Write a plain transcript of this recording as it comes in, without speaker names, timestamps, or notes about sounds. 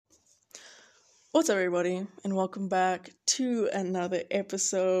What's up, everybody, and welcome back to another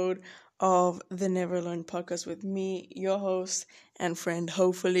episode of the Never Alone podcast with me, your host and friend,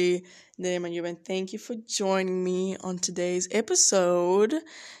 hopefully, Nirman Yuban. Thank you for joining me on today's episode.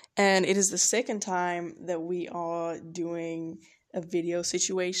 And it is the second time that we are doing a video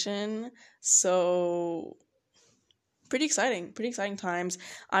situation. So, pretty exciting times.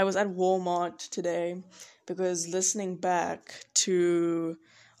 I was at Walmart today because listening back to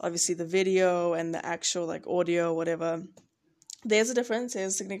obviously the video and the actual like audio, whatever, there's a difference,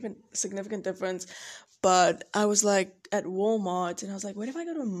 there's a significant difference. But I was like at Walmart and I was like, what if I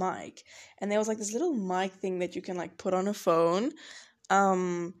go to a mic? And there was like this little mic thing that you can like put on a phone.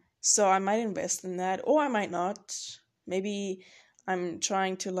 So I might invest in that, or I might not. Maybe I'm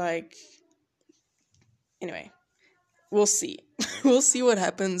trying to like anyway, we'll see. We'll see what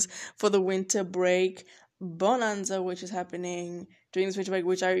happens for the winter break. Bonanza, which is happening during this winter break,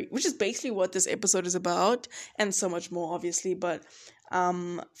 which is basically what this episode is about, and so much more, obviously. But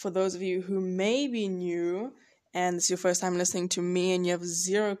for those of you who may be new and this is your first time listening to me and you have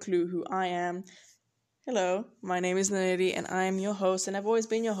zero clue who I am, hello, my name is Nanedi and I am your host, and I've always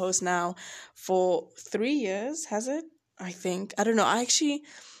been your host now for 3 years, has it? I think. I don't know. I actually,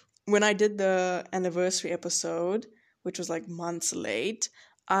 when I did the anniversary episode, which was like months late,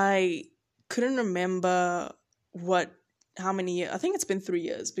 I couldn't remember how many years. I think it's been 3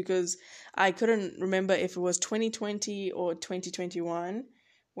 years because I couldn't remember if it was 2020 or 2021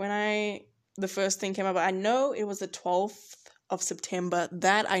 when the first thing came up. I know it was the 12th of September.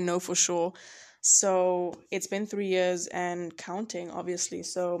 That I know for sure. So it's been 3 years and counting, obviously.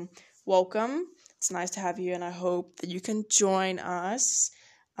 So welcome. It's nice to have you, and I hope that you can join us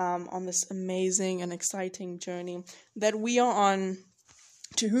on this amazing and exciting journey that we are on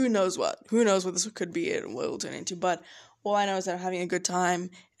to who knows what. Who knows what this could be and what it will turn into. But all I know is that I'm having a good time,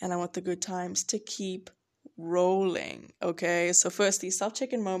 and I want the good times to keep rolling. Okay, so firstly,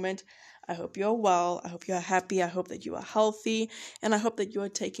 self-check-in moment. I hope you're well. I hope you're happy. I hope that you are healthy, and I hope that you are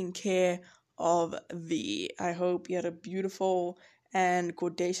taking care of thee. I hope you had a beautiful and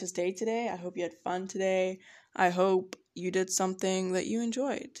gorgeous day today. I hope you had fun today. I hope you did something that you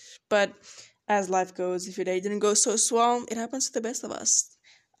enjoyed. But as life goes, if your day didn't go so swell, it happens to the best of us.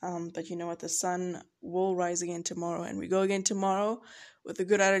 But you know what? The sun will rise again tomorrow, and we go again tomorrow with a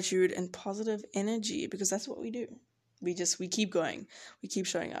good attitude and positive energy, because that's what we do. We keep going. We keep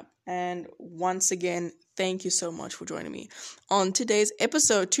showing up. And once again, thank you so much for joining me. On today's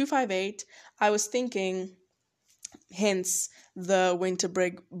episode 258, I was thinking, hence the winter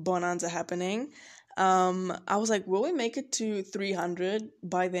break bonanza happening, I was like, will we make it to 300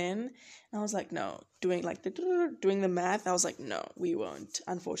 by then? And I was like, no. Doing the math, I was like, no, we won't,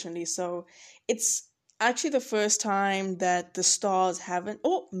 unfortunately. So it's actually the first time that the stars haven't,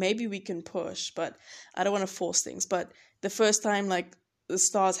 or maybe we can push, but I don't want to force things. But the first time like the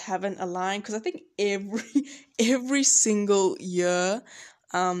stars haven't aligned, because I think every single year,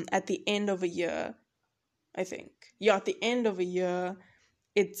 at the end of a year, I think, yeah, at the end of a year,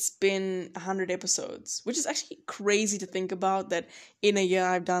 it's been 100 episodes, which is actually crazy to think about, that in a year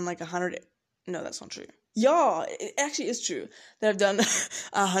I've done like 100. No, that's not true. Yeah, it actually is true that I've done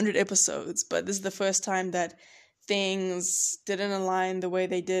 100 episodes, but this is the first time that things didn't align the way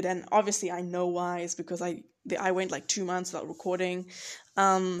they did, and obviously I know why. It's because I went like 2 months without recording,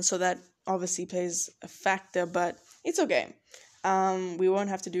 so that obviously plays a factor, but it's okay. We won't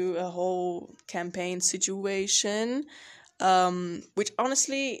have to do a whole campaign situation, which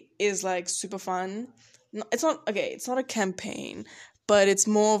honestly is like super fun. It's not a campaign, but it's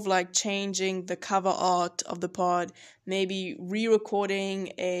more of like changing the cover art of the pod, maybe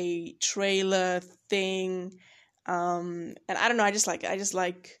re-recording a trailer thing, and I don't know, I just like,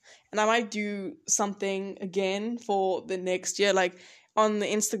 and I might do something again for the next year, like on the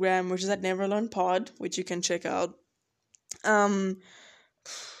Instagram, which is at Never Alone Pod, which you can check out. On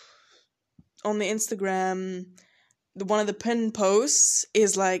the Instagram, one of the pin posts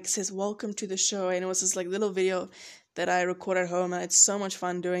is like, says welcome to the show, and it was this like little video that I recorded at home, and it's so much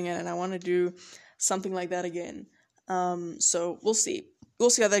fun doing it, and I want to do something like that again. So we'll see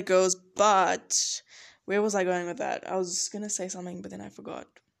how that goes. But where was I going with that? I was gonna say something, but then I forgot.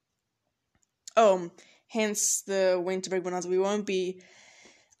 Oh, hence the winter break bonanza. We won't be,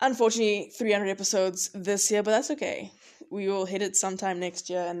 unfortunately, 300 episodes this year, but that's okay. We will hit it sometime next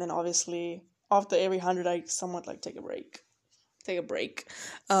year, and then obviously after every 100, I somewhat like take a break,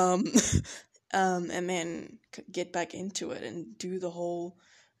 and then get back into it and do the whole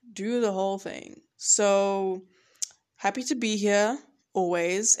thing. So happy to be here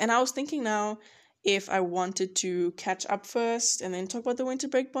always. And I was thinking now, if I wanted to catch up first and then talk about the winter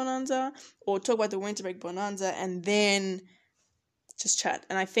break bonanza, or talk about the winter break bonanza and then just chat.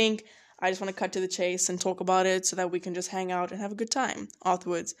 And I think I just want to cut to the chase and talk about it so that we can just hang out and have a good time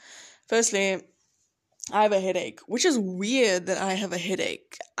afterwards. Firstly, I have a headache, which is weird that I have a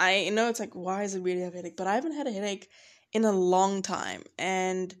headache. I know it's like, why is it weird to have a headache? But I haven't had a headache in a long time.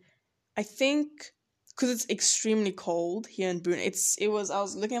 And I think because it's extremely cold here in Boone, I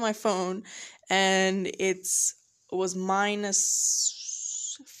was looking at my phone and it was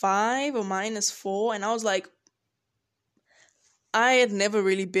 -5 or -4. And I was like, I had never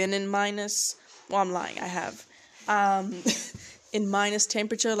really been in minus, well, I'm lying, I have, in minus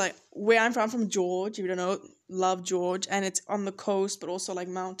temperature, like where I'm from George, if you don't know, love George, and it's on the coast, but also like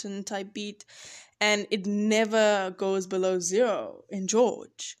mountain type beat, and it never goes below 0 in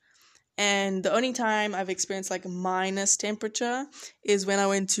George. And the only time I've experienced like minus temperature is when I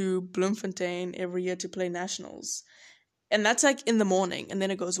went to Bloemfontein every year to play nationals. And that's like in the morning, and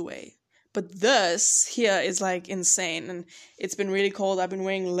then it goes away. But this here is like insane, and it's been really cold. I've been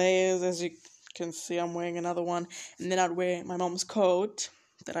wearing layers, as you can see. I'm wearing another one, and then I'd wear my mom's coat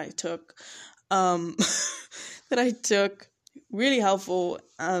that I took, really helpful.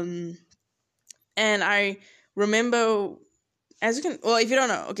 And I remember, as you can, well, if you don't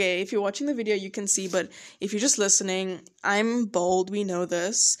know, okay, if you're watching the video, you can see, but if you're just listening, I'm bald, we know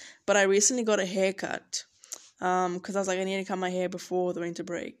this, but I recently got a haircut, because I was like, I need to cut my hair before the winter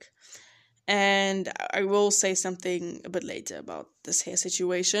break. And I will say something a bit later about this hair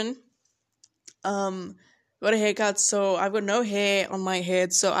situation. Got a haircut, so I've got no hair on my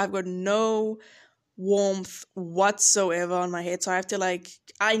head, so I've got no warmth whatsoever on my head. So I have to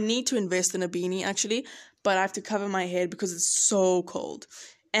I need to invest in a beanie actually, but I have to cover my head because it's so cold.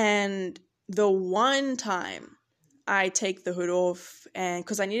 And the one time I take the hood off, and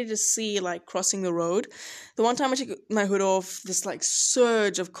because I needed to see crossing the road, the one time I take my hood off, this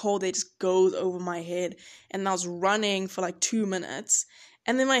surge of cold that just goes over my head, and I was running for 2 minutes,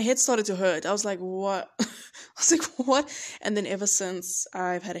 and then my head started to hurt. I was like, what? What? And then ever since,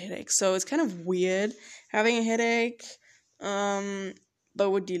 I've had a headache. So it's kind of weird having a headache, but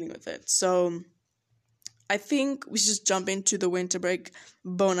we're dealing with it. So I think we should just jump into the winter break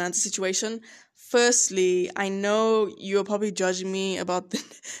bonanza situation. Firstly, I know you're probably judging me about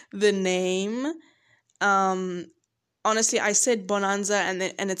the name. Honestly, I said bonanza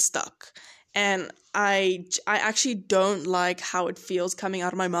and it stuck. And I actually don't like how it feels coming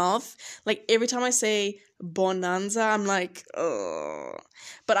out of my mouth. Every time I say bonanza, I'm like, ugh.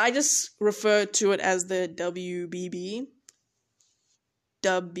 But I just refer to it as the WBB.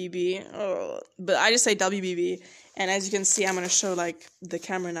 But I just say WBB. And as you can see, I'm going to show the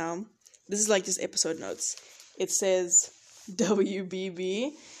camera now. This is just episode notes. It says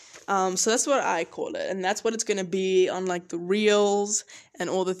WBB. So that's what I call it. And that's what it's going to be on the reels and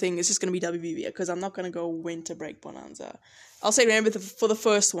all the things. It's just going to be WBB because I'm not going to go winter break bonanza. I'll say remember for the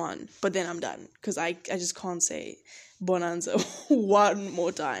first one, but then I'm done because I just can't say bonanza one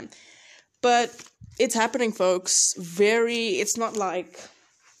more time. But it's happening, folks. It's not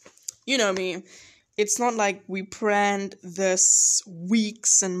you know me. It's not like we planned this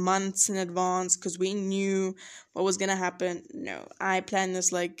weeks and months in advance because we knew what was going to happen. No, I planned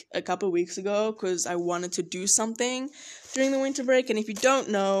this a couple of weeks ago because I wanted to do something during the winter break. And if you don't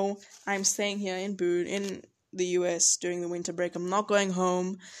know, I'm staying here in Boone, in the US during the winter break. I'm not going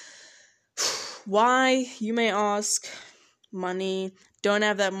home. Why, you may ask? Money. Don't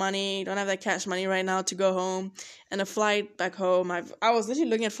have that money. Don't have that cash money right now to go home. And a flight back home. I was literally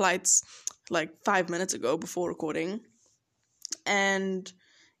looking at flights 5 minutes ago before recording, and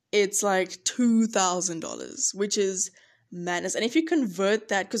it's $2,000, which is madness. And if you convert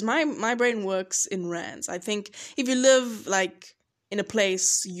that, because my brain works in rands, I think if you live in a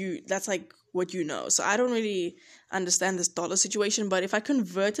place, that's what you know. So I don't really understand this dollar situation, but if I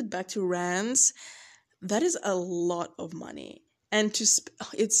convert it back to rands, that is a lot of money, and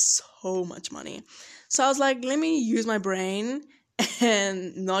it's so much money. So I was like, let me use my brain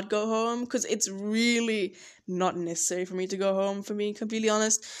and not go home, because it's really not necessary for me to go home, for being completely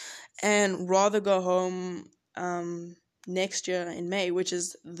honest, and rather go home next year in May, which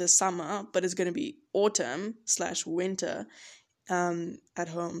is the summer, but it's going to be autumn/winter at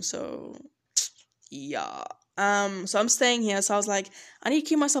home. So yeah, so I'm staying here. So I was like, I need to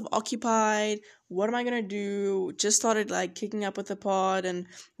keep myself occupied. What am I gonna do? Just started kicking up with the pod and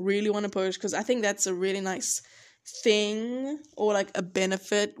really want to push, because I think that's a really nice thing, or a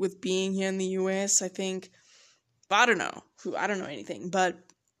benefit with being here in the US, I think. But I don't know anything, but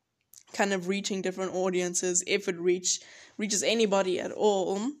kind of reaching different audiences, if it reaches anybody at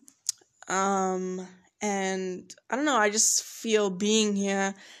all, And I don't know, I just feel being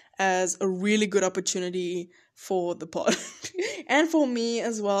here as a really good opportunity for the pod and for me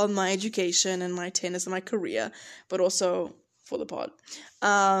as well, my education and my tennis and my career, but also for the pod.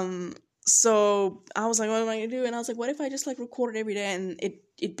 So I was like, what am I gonna do? And I was like, what if I just like record it every day, and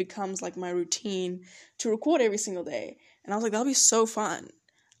it becomes like my routine to record every single day. And I was like, that'll be so fun.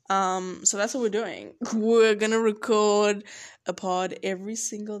 So that's what we're doing. We're gonna record a pod every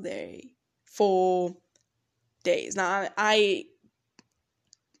single day for days. Now I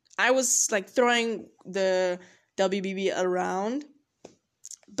was like throwing the WBB around,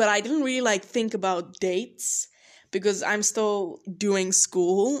 but I didn't really like think about dates because I'm still doing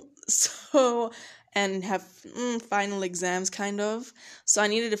school, so, and have final exams kind of. So I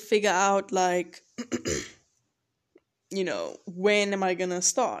needed to figure out like when am I gonna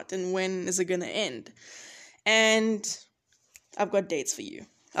start and when is it gonna end? And I've got dates for you.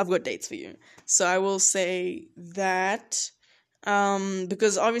 So I will say that,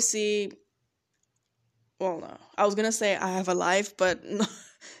 because obviously, well, no, I was gonna say I have a life, but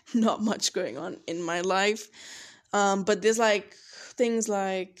not much going on in my life. But there's like things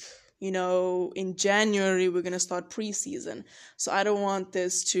like, in January we're gonna start preseason. So I don't want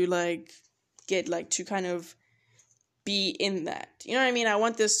this to like get like to kind of be in that. You know what I mean? I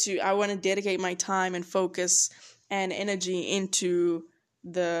want to dedicate my time and focus and energy into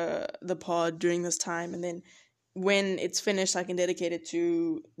the pod during this time, and then when it's finished I can dedicate it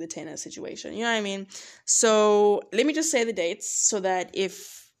to the tennis situation. You know what I mean? So let me just say the dates so that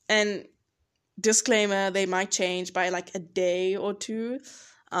and disclaimer, they might change by like a day or two,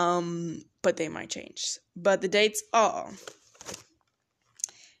 but they might change. But the dates are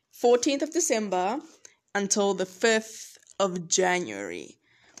 14th of December until the 5th of January,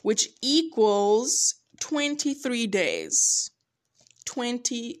 which equals 23 days.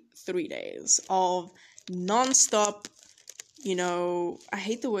 23 days of non-stop, I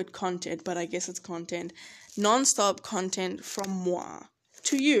hate the word content, but I guess it's content. Non-stop content from moi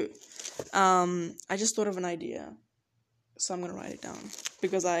to you. I just thought of an idea, so I'm going to write it down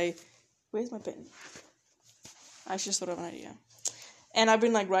because where's my pen? I just thought of an idea. And I've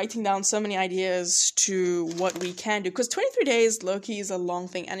been like writing down so many ideas to what we can do, because 23 days low-key is a long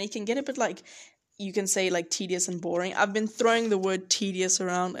thing, and it can get a bit like, you can say like tedious and boring. I've been throwing the word tedious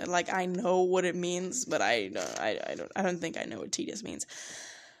around, and like I know what it means, but I don't think I know what tedious means.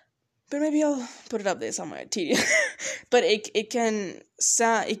 But maybe I'll put it up there somewhere, tedious. But it can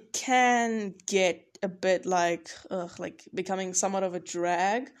get a bit like becoming somewhat of a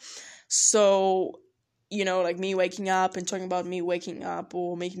drag. So, like me waking up and talking about me waking up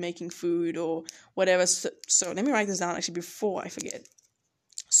or making food or whatever. So let me write this down actually before I forget.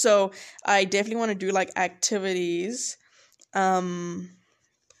 So I definitely want to do like activities to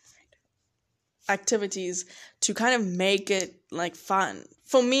kind of make it like fun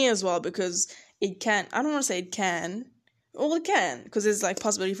for me as well, because I don't want to say it can, well, it can, because there's like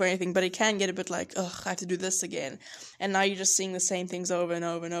possibility for anything, but it can get a bit like, I have to do this again, and now you're just seeing the same things over and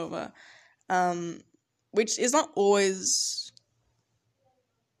over and over, which is not always.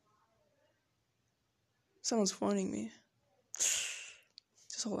 Someone's phoning me.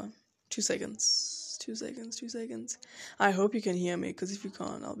 Just hold on. 2 seconds. I hope you can hear me, because if you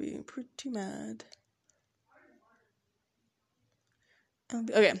can't, I'll be pretty mad.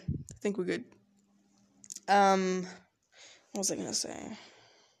 Okay, I think we're good. What was I gonna say?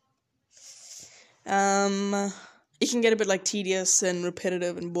 It can get a bit like tedious and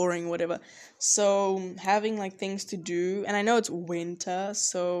repetitive and boring, whatever. So having like things to do, and I know it's winter,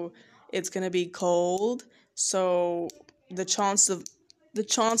 so it's gonna be cold. So the chance of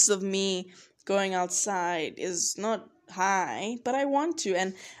me going outside is not high, but I want to,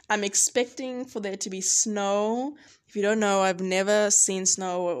 and I'm expecting for there to be snow. If you don't know, I've never seen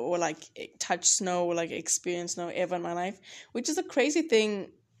snow or like touched snow or like experienced snow ever in my life, which is a crazy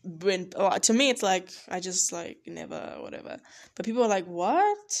thing. When to me it's like I just like never whatever, but people are like,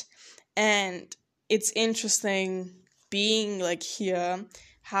 what? And it's interesting being like here,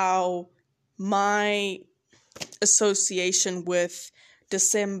 how my association with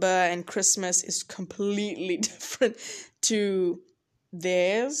December and Christmas is completely different to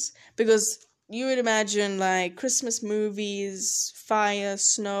theirs, because you would imagine like Christmas movies, fire,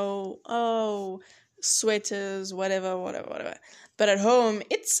 snow, sweaters, whatever. But at home,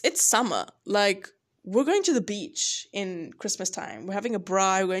 it's summer. Like, we're going to the beach in Christmas time. We're having a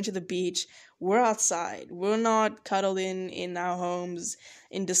braai, we're going to the beach. We're outside. We're not cuddled in our homes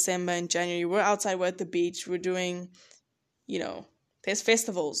in December and January. We're outside, we're at the beach. We're doing, there's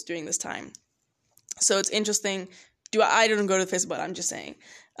festivals during this time. So it's interesting. I don't go to the festival, I'm just saying.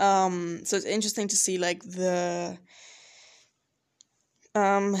 So it's interesting to see like the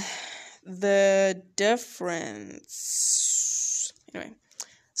difference. Anyway,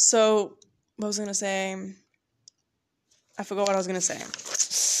 so what was I gonna say? I forgot what I was gonna say.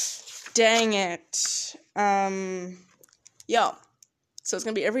 Dang it. Yeah. So it's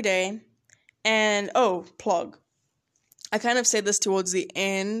gonna be every day. And plug. I kind of said this towards the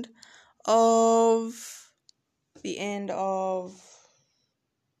end of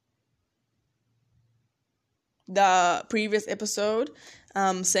the previous episode,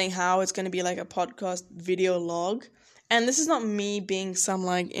 saying how it's going to be like a podcast video log. And this is not me being some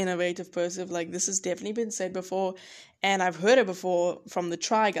like innovative person. Like, this has definitely been said before, and I've heard it before from the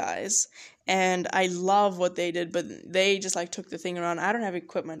Try Guys, and I love what they did, but they just like took the thing around. I don't have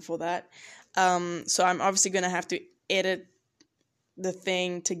equipment for that. So I'm obviously going to have to edit the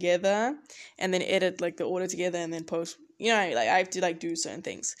thing together and then edit like the audio together and then post, like I have to like do certain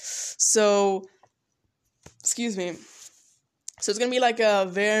things. So, excuse me. So it's going to be like a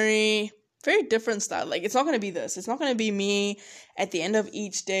very, very different style. Like, it's not going to be this. It's not going to be me at the end of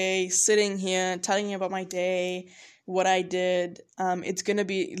each day sitting here telling you about my day, what I did. It's going to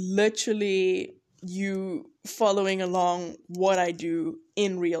be literally you following along what I do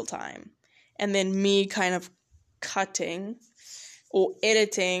in real time. And then me kind of cutting or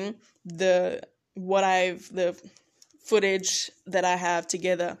editing the footage that I have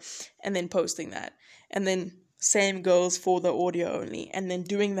together and then posting that. And then same goes for the audio only, and then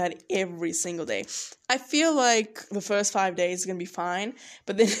doing that every single day. I feel like the first 5 days is going to be fine,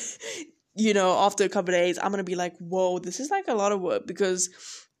 but then, after a couple of days, I'm going to be like, whoa, this is like a lot of work, because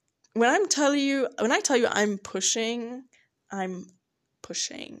when I tell you I'm pushing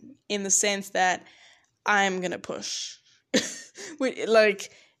in the sense that I'm going to push.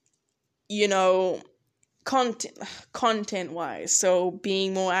 Like, content wise. So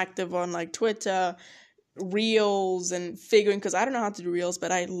being more active on like Twitter, reels, and figuring, because I don't know how to do reels,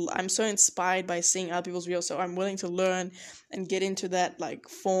 but I'm so inspired by seeing other people's reels, so I'm willing to learn and get into that like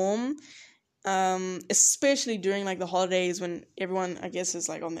form, especially during like the holidays when everyone, I guess, is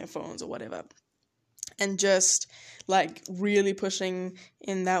like on their phones or whatever, and just like really pushing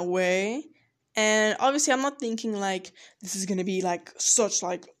in that way. And obviously I'm not thinking like this is gonna be like such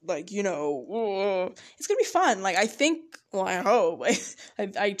like it's gonna be fun. Like, I think, well, I hope,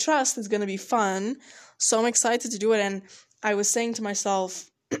 I trust it's gonna be fun. So I'm excited to do it. And I was saying to myself,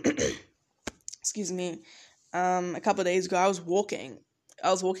 excuse me, a couple of days ago, I was walking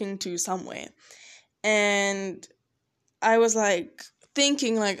to somewhere, and I was like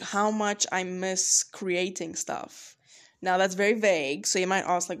thinking like how much I miss creating stuff. Now that's very vague, so you might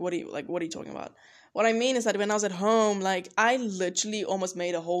ask like what are you talking about? What I mean is that when I was at home, like, I literally almost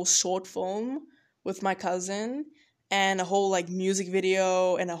made a whole short film with my cousin, and a whole like music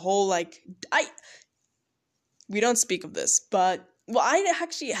video, and a whole like we don't speak of this, but, well, I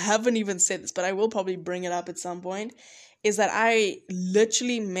actually haven't even said this, but I will probably bring it up at some point, is that I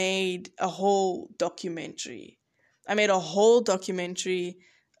literally made a whole documentary. I made a whole documentary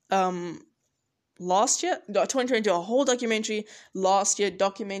last year, 2020, a whole documentary last year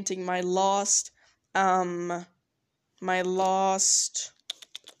documenting my last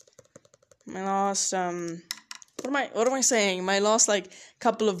like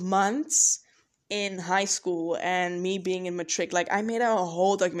couple of months in high school and me being in matric. Like, I made a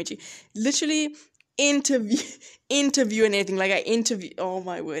whole documentary, literally interview and everything. Like, oh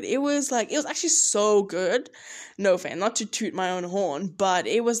my word, it was actually so good. No fan, not to toot my own horn, but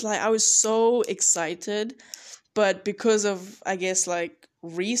it was like I was so excited, but because of, I guess, like,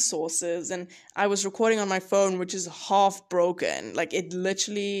 resources, and I was recording on my phone, which is half broken. Like, it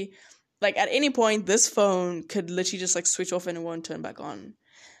literally, like, at any point this phone could literally just like switch off and it won't turn back on.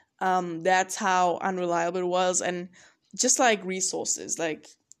 That's how unreliable it was. And just like resources, like,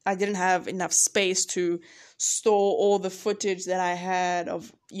 I didn't have enough space to store all the footage that I had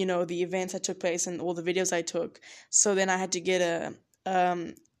of, the events that took place and all the videos I took. So then I had to get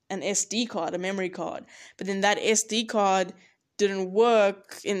an SD card, a memory card. But then that SD card didn't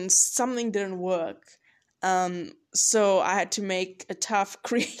work, and something didn't work. So I had to make a tough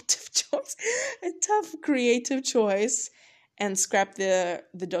creative choice and scrap the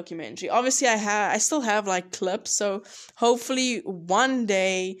documentary. Obviously, I still have like clips, so hopefully one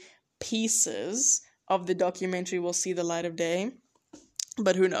day pieces of the documentary will see the light of day.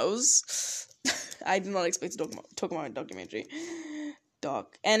 But who knows? I did not expect to talk about a documentary.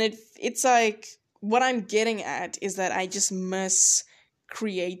 And it's like, what I'm getting at is that I just miss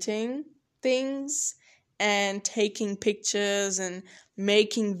creating things and taking pictures and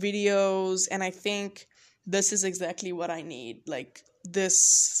making videos, and I think this is exactly what I need. Like,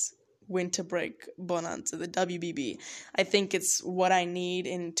 this winter break bonanza, the WBB. I think it's what I need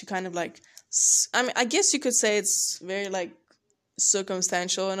in to kind of like, I mean, I guess you could say it's very like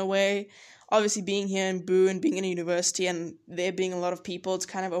circumstantial in a way. Obviously, being here in Boone, being in a university, and there being a lot of people, it's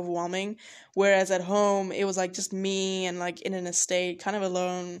kind of overwhelming. Whereas at home, it was like just me and like in an estate, kind of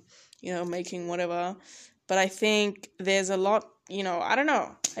alone, making whatever. But I think there's a lot, I don't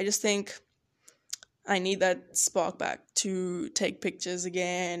know. I just think I need that spark back to take pictures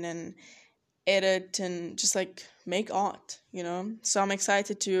again and edit and just like make art, So I'm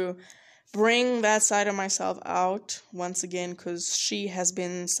excited to bring that side of myself out once again, because she has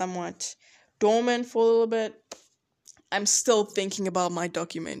been somewhat dormant for a little bit. I'm still thinking about my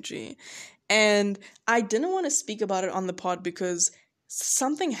documentary, and I didn't want to speak about it on the pod because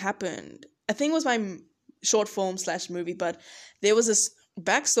something happened. I think it was my short film / movie, but there was this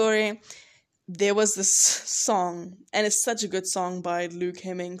backstory. There was this song, and it's such a good song by Luke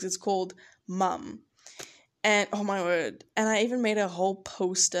Hemmings. It's called Mum. And oh my word. And I even made a whole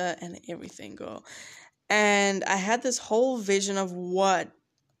poster and everything, girl. And I had this whole vision of what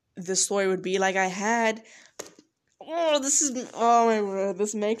the story would be. Like I had, oh my word.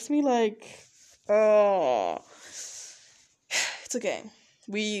 This makes me like, it's okay.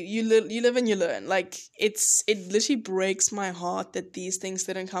 You live and you learn. Like it literally breaks my heart that these things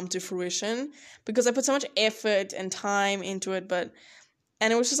didn't come to fruition, because I put so much effort and time into it,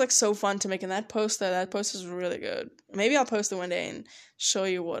 and it was just like so fun to make. And that poster is really good. Maybe I'll post it one day and show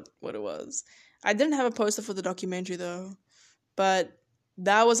you what it was. I didn't have a poster for the documentary though, but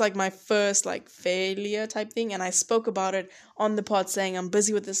that was like my first like failure type thing. And I spoke about it on the pod saying I'm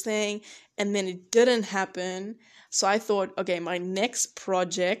busy with this thing, and then it didn't happen. So I thought, okay, my next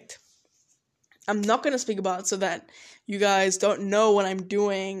project, I'm not going to speak about so that you guys don't know what I'm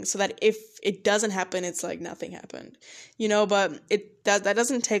doing, so that if it doesn't happen, it's like nothing happened, but that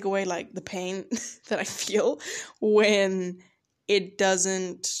doesn't take away like the pain that I feel when it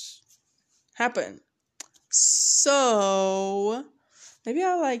doesn't happen. So maybe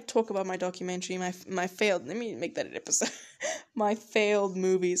I'll like talk about my documentary, my failed, let me make that an episode, my failed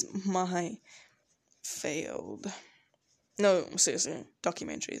movies, no, seriously,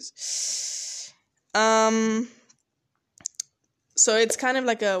 documentaries. So it's kind of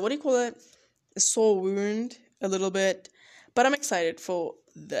like a sore wound a little bit, but I'm excited for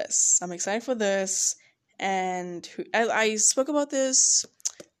this. And I spoke about this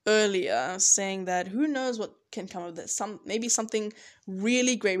earlier, saying that who knows what can come of this. Maybe something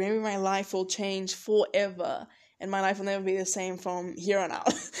really great. Maybe my life will change forever, and my life will never be the same from here on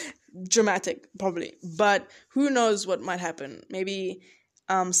out. Dramatic, probably, but who knows what might happen. Maybe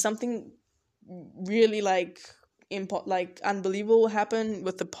something really like unbelievable will happen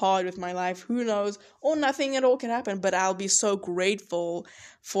with the pod, with my life. Who knows? Or nothing at all can happen, but I'll be so grateful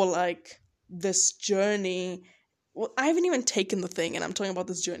for like this journey. Well, I haven't even taken the thing, and I'm talking about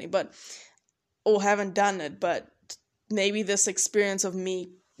this journey, or haven't done it, but maybe this experience of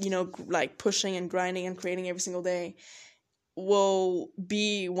me, like pushing and grinding and creating every single day will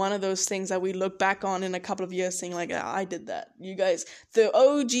be one of those things that we look back on in a couple of years saying like, I did that. You guys, the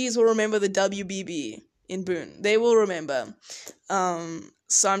OGs will remember the WBB in Boone. They will remember.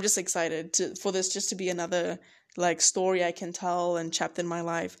 So I'm just excited for this just to be another like story I can tell and chapter in my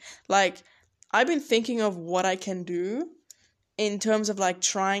life. Like I've been thinking of what I can do in terms of like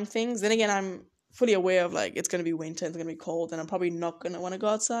trying things. Then again, I'm fully aware of like it's going to be winter, it's going to be cold, and I'm probably not going to want to go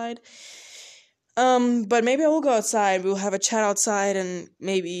outside. But maybe I will go outside. We'll have a chat outside and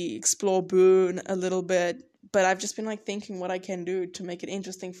maybe explore Boone a little bit. But I've just been like thinking what I can do to make it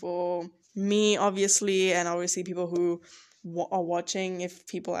interesting for me, obviously, and obviously people who are watching, if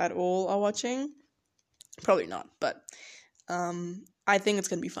people at all are watching. Probably not, but I think it's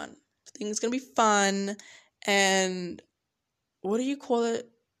gonna be fun. And what do you call it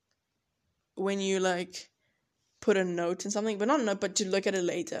when you like put a note in something, but not a note, but to look at it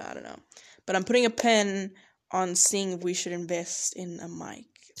later? I don't know. But I'm putting a pen on seeing if we should invest in a mic.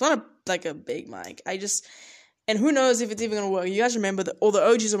 It's not a big mic. And who knows if it's even gonna work. You guys remember all the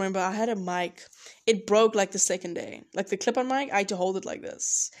OGs remember I had a mic. It broke like the second day. Like the clip-on mic, I had to hold it like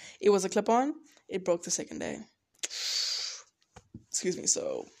this. It was a clip-on. It broke the second day. Excuse me.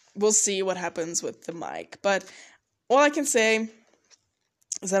 So we'll see what happens with the mic. But all I can say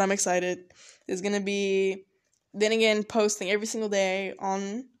is that I'm excited. There's gonna be, then again, posting every single day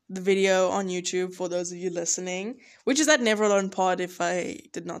on the video on YouTube for those of you listening, which is at Never Alone Pod, if I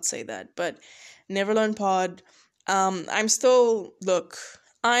did not say that. But Never Alone Pod, I'm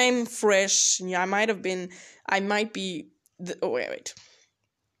fresh. Yeah, I might be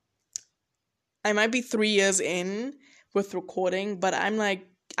 3 years in, with recording, but I'm like,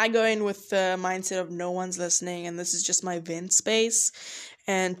 I go in with the mindset of no one's listening and this is just my vent space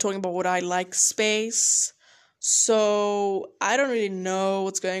and talking about what I like space. So I don't really know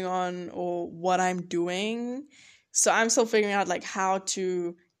what's going on or what I'm doing. So I'm still figuring out like how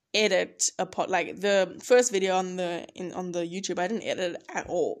to edit a pod. Like the first video on the YouTube, I didn't edit it at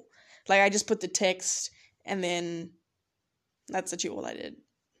all. Like I just put the text and then that's actually all I did.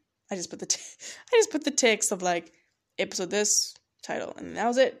 I just put the text of like episode this title and that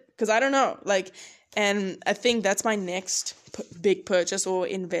was it, because I don't know, like, and I think that's my next big purchase or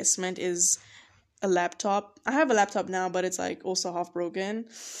investment is a laptop. I have a laptop now, but it's like also half broken,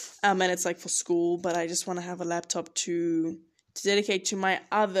 and it's like for school, but I just want to have a laptop to dedicate to my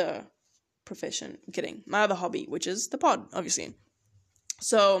other profession. I'm kidding, my other hobby, which is the pod, obviously.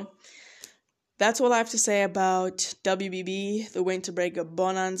 So that's all I have to say about WBB, the Winter Break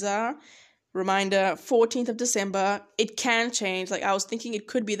Bonanza. Reminder, 14th of December. It can change. Like, I was thinking it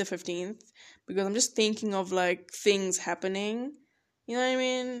could be the 15th because I'm just thinking of, like, things happening. You know what I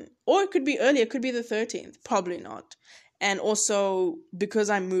mean? Or it could be earlier. It could be the 13th. Probably not. And also, because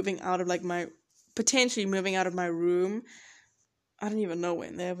I'm potentially moving out of my room, I don't even know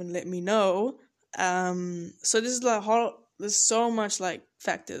when. They haven't let me know. So this is like there's so much like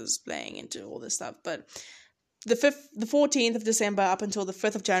factors playing into all this stuff, but the 14th of December up until the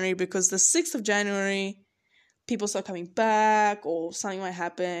 5th of January, because the 6th of January people start coming back or something might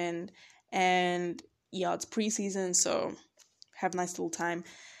happen, and yeah, it's preseason, so have a nice little time.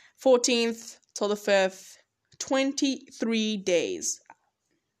 14th till the 5th, 23 days.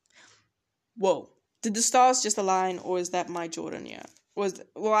 Whoa, did the stars just align, or is that my Jordan year? Well,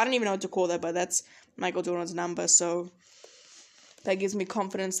 I don't even know what to call that, but that's Michael Jordan's number, so that gives me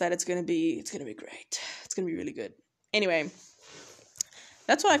confidence that it's gonna be great. It's gonna be really good. Anyway,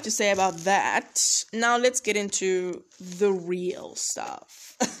 that's all I have to say about that. Now let's get into the real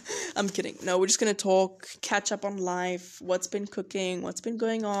stuff. I'm kidding. No, we're just gonna catch up on life, what's been cooking, what's been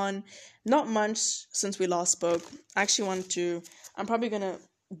going on. Not much since we last spoke. I'm probably gonna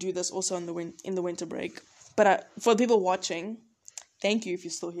do this also in the winter break. But for the people watching, thank you if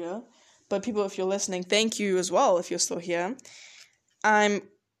you're still here. But people, if you're listening, thank you as well if you're still here. I'm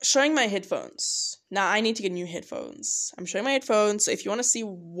showing my headphones. Now, I need to get new headphones. I'm showing my headphones. So if you want to see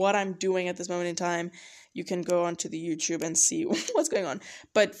what I'm doing at this moment in time, you can go onto the YouTube and see what's going on.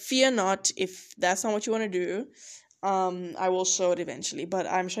 But fear not, if that's not what you want to do. I will show it eventually. But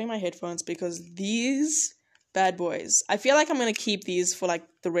I'm showing my headphones because these bad boys, I feel like I'm going to keep these for like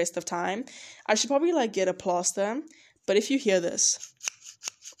the rest of time. I should probably like get a plaster. But if you hear this,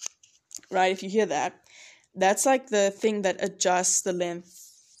 right, if you hear that, that's like the thing that adjusts the length.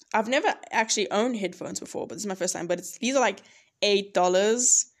 I've never actually owned headphones before, but this is my first time. But these are like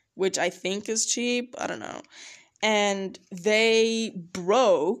 $8, which I think is cheap. I don't know. And they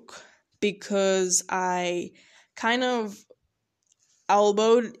broke because I kind of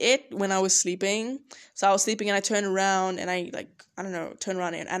elbowed it when I was sleeping. So I was sleeping and I turned around and turned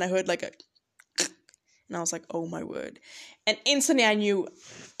around and I heard like a, and I was like, oh my word. And instantly I knew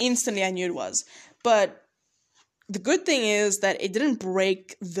it was. But the good thing is that it didn't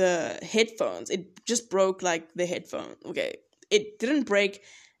break the headphones. It just broke like the headphone. Okay. It didn't break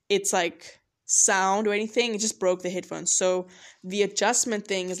its like sound or anything. It just broke the headphones. So the adjustment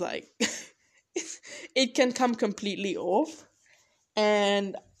thing is like, it can come completely off.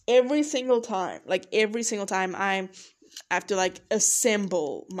 And every single time I have to like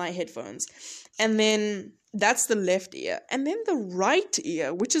assemble my headphones. And then that's the left ear. And then the right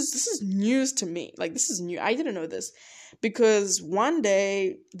ear, this is news to me. Like, this is new. I didn't know this. Because one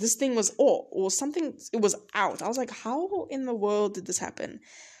day, this thing was off or something, it was out. I was like, how in the world did this happen?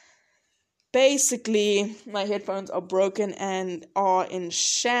 Basically, my headphones are broken and are in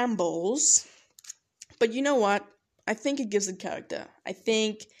shambles. But you know what? I think it gives it character. I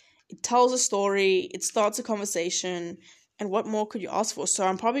think it tells a story. It starts a conversation. And what more could you ask for? So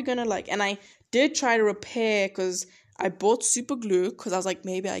I'm probably going to and I did try to repair because I bought super glue because I was like,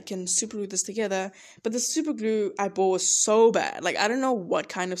 maybe I can super glue this together. But the super glue I bought was so bad. Like, I don't know what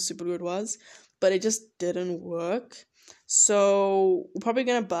kind of super glue it was, but it just didn't work. So we're probably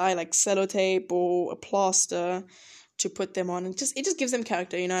going to buy like sellotape or a plaster to put them on. And it just gives them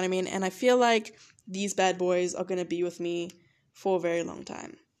character, you know what I mean? And I feel like these bad boys are going to be with me for a very long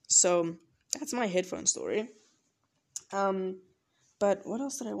time. So that's my headphone story. But what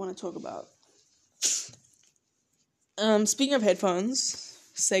else did I want to talk about? Speaking of headphones,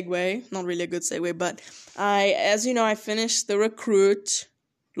 segue, not really a good segue, but as you know, I finished The Recruit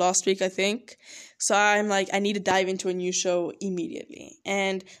last week, I think. So I'm like, I need to dive into a new show immediately.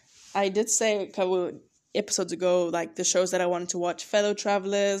 And I did say episodes ago, like the shows that I wanted to watch: Fellow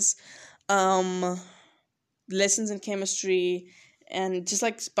Travelers, Lessons in Chemistry, and just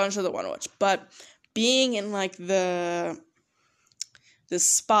like a bunch of that I want to watch. But being in like the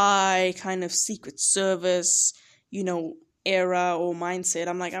spy kind of Secret Service, era or mindset,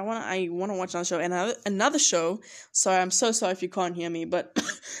 I'm like, I want to watch another show. And another show, sorry, I'm so sorry if you can't hear me, but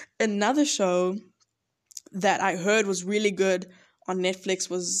another show that I heard was really good on Netflix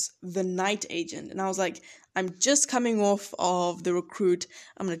was The Night Agent. And I was like, I'm just coming off of The Recruit.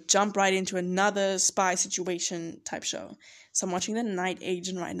 I'm going to jump right into another spy situation type show. So I'm watching The Night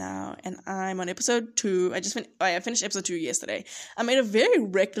Agent right now, and I'm on episode 2. I finished episode 2 yesterday. I made a very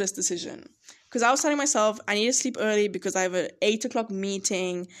reckless decision because I was telling myself I need to sleep early because I have an 8 o'clock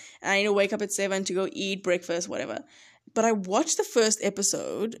meeting and I need to wake up at 7 to go eat breakfast, whatever. But I watched the first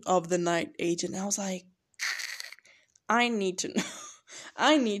episode of The Night Agent and I was like, I need to know.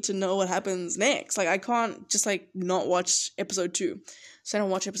 I need to know what happens next. Like, I can't just, like, not watch episode 2. So I don't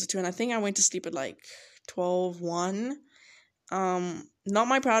watch episode 2, and I think I went to sleep at, like, 12:01. Not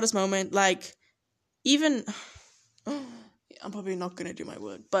my proudest moment. Like, even... I'm probably not going to do my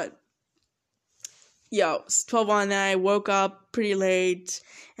word, but... Yeah, 12:01, then I woke up pretty late,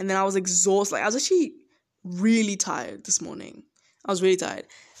 and then I was exhausted. Like, I was actually really tired this morning. I was really tired.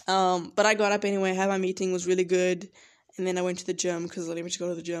 But I got up anyway, had my meeting, was really good. And then I went to the gym because I didn't go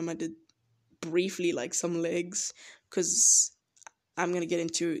to the gym. I did briefly like some legs because I'm going to get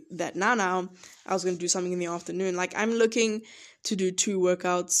into that now. I was going to do something in the afternoon. Like, I'm looking to do 2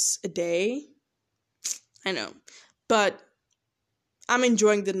 workouts a day. I know. But I'm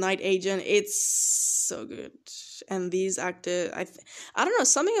enjoying The Night Agent. It's so good. And these actors, I don't know,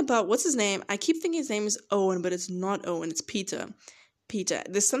 something about, what's his name? I keep thinking his name is Owen, but it's not Owen. It's Peter.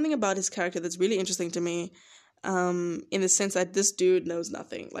 There's something about his character that's really interesting to me. In the sense that this dude knows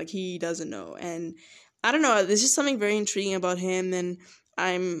nothing. Like, he doesn't know. And I don't know, there's just something very intriguing about him, and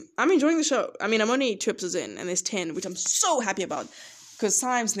I'm enjoying the show. I mean, I'm only 2 episodes in, and there's 10, which I'm so happy about. Because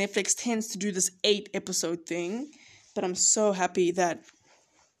sometimes Netflix tends to do this 8-episode thing, but I'm so happy that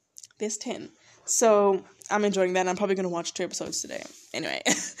there's 10. So, I'm enjoying that, and I'm probably going to watch 2 episodes today. Anyway,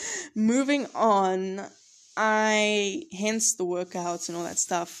 moving on, hence the workouts and all that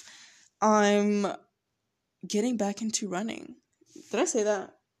stuff, I'm getting back into running. Did I say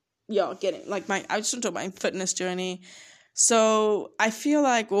that? Yeah, I just want to talk about my fitness journey. So I feel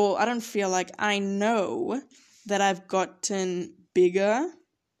like, I know that I've gotten bigger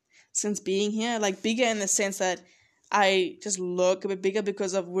since being here. Like, bigger in the sense that I just look a bit bigger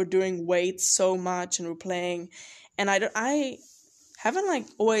because we're doing weights so much and we're playing. And I haven't like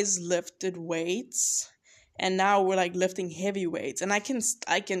always lifted weights. And now we're like lifting heavy weights, and I can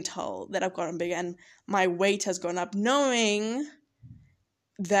tell that I've gotten bigger, and my weight has gone up, knowing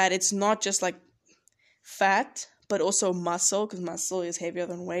that it's not just like fat, but also muscle, because muscle is heavier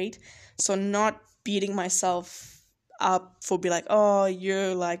than weight. So not beating myself up for be like, oh,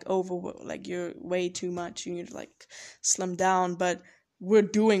 you're like you're way too much, you need to like slim down. But we're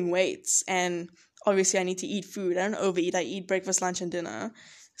doing weights, and obviously I need to eat food. I don't overeat. I eat breakfast, lunch, and dinner.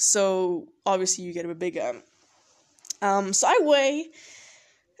 So obviously you get a bit bigger. So I weigh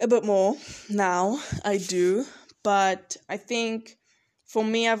a bit more now. I do. But I think for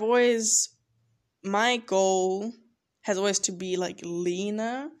me, my goal has always to be like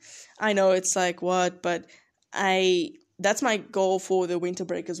leaner. I know it's like what, but that's my goal for the winter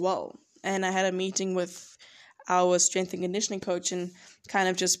break as well. And I had a meeting with our strength and conditioning coach and kind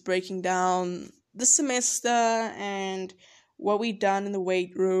of just breaking down the semester and what we done in the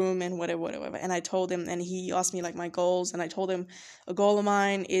weight room and whatever. And I told him, and he asked me like my goals, and I told him a goal of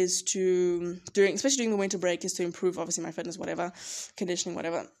mine is especially during the winter break, is to improve obviously my fitness, whatever, conditioning,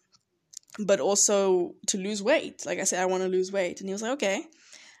 whatever, but also to lose weight. Like I said, I want to lose weight. And he was like, okay.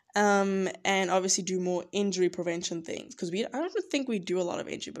 And obviously do more injury prevention things, because I don't think we do a lot of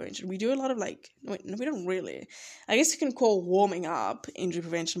injury prevention. We do a lot of we don't really. I guess you can call warming up injury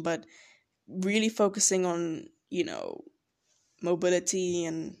prevention, but really focusing on, mobility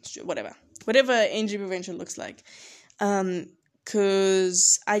and whatever injury prevention looks like.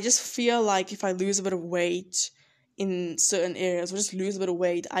 Because I just feel like if I lose a bit of weight in certain areas, or just lose a bit of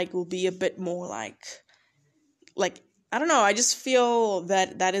weight, I will be a bit more like I don't know, I just feel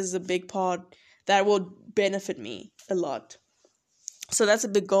that is a big part that will benefit me a lot. So that's a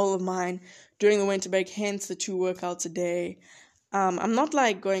big goal of mine during the winter break, hence the 2 workouts a day. I'm not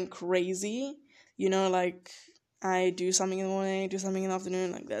like going crazy, like I do something in the morning, do something in the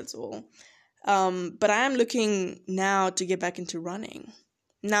afternoon, like that's all. But I am looking now to get back into running.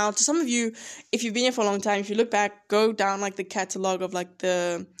 Now, to some of you, if you've been here for a long time, if you look back, go down like the catalog of like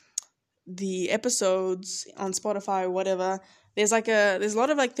the the episodes on Spotify or whatever, there's a lot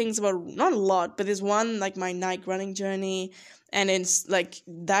of like things about, not a lot, but there's one like my Nike running journey, and it's like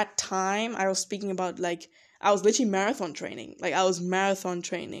that time I was speaking about like I was literally marathon training. Like I was marathon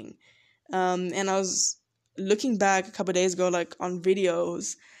training. And I was looking back a couple of days ago like on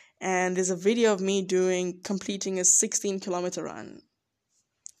videos, and there's a video of me completing a 16-kilometer run.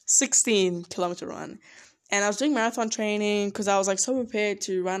 16-kilometer run. And I was doing marathon training because I was like so prepared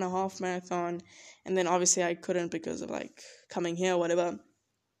to run a half marathon, and then obviously I couldn't because of like coming here or whatever.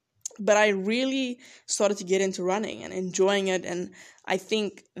 But I really started to get into running and enjoying it, and I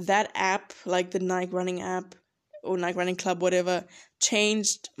think that app, like the Nike running app or Nike running club, whatever,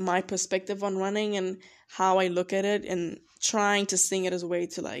 changed my perspective on running and how I look at it, and trying to sing it as a way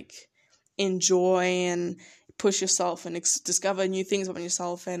to like enjoy and push yourself and discover new things about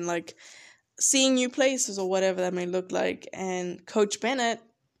yourself, and like seeing new places or whatever that may look like. And Coach Bennett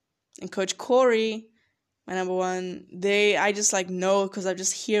and Coach Corey, my number one, I just like know because I'm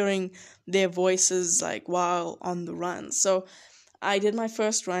just hearing their voices like while on the run. So I did my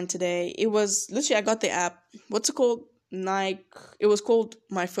first run today. It was literally, I got the app. What's it called? Nike. It was called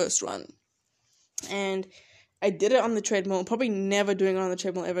My First Run. And I did it on the treadmill. Probably never doing it on the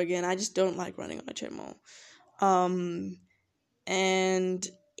treadmill ever again. I just don't like running on a treadmill. And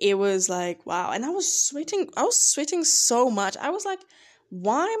it was like, wow. And I was sweating so much. I was like,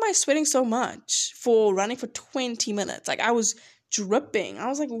 why am I sweating so much for running for 20 minutes? Like I was dripping. I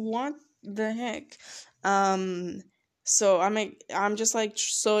was like, what the heck? So I'm just like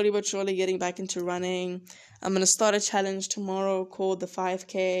slowly but surely getting back into running. I'm going to start a challenge tomorrow called the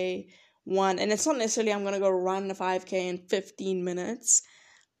 5K one. And it's not necessarily I'm going to go run the 5K in 15 minutes,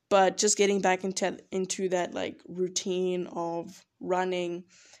 but just getting back into that like routine of running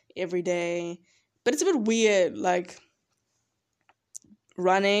every day. But it's a bit weird, like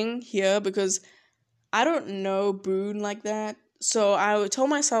running here, because I don't know Boone like that. So I told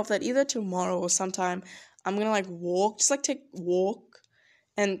myself that either tomorrow or sometime I'm gonna like walk, just like take walk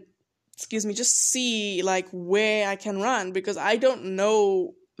and just see like where I can run, because I don't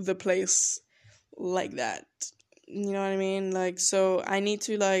know the place like that. You know what I mean? Like, so I need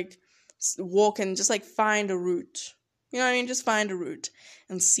to like walk and just like find a route. You know what I mean? Just find a route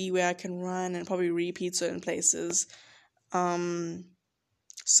and see where I can run, and probably repeat certain places. So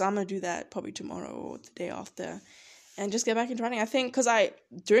I'm gonna do that probably tomorrow or the day after, and just get back into running. I think because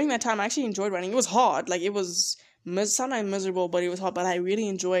during that time I actually enjoyed running. It was hard, like it was sometimes miserable, but it was hard. But I really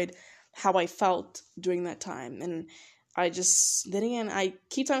enjoyed how I felt during that time, and then again I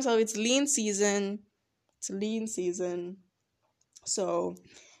keep telling myself it's lean season. It's a lean season, so.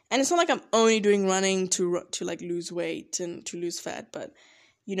 And it's not like I'm only doing running to like lose weight and to lose fat, but,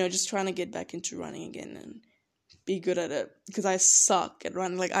 you know, just trying to get back into running again and be good at it, because I suck at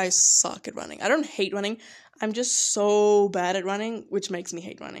running. Like, I suck at running. I don't hate running. I'm just so bad at running, which makes me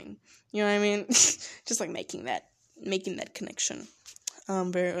hate running. You know what I mean? Just like making that connection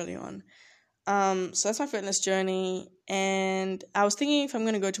very early on. So that's my fitness journey, and I was thinking if I'm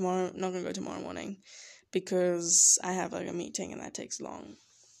going to go tomorrow, not going to go tomorrow morning, because I have like a meeting and that takes long.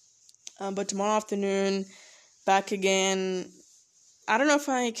 But tomorrow afternoon, back again. I don't know if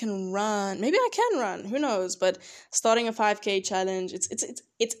I can run. Maybe I can run. Who knows? But starting a 5K challenge.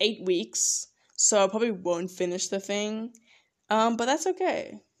 It's 8 weeks, so I probably won't finish the thing. But that's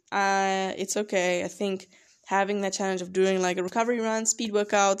okay. It's okay. I think having that challenge of doing like a recovery run, speed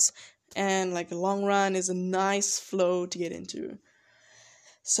workouts, and like a long run is a nice flow to get into.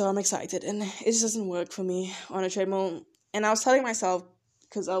 So I'm excited, and it just doesn't work for me on a treadmill. And I was telling myself,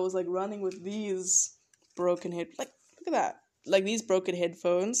 because I was like running with these broken look at that, like these broken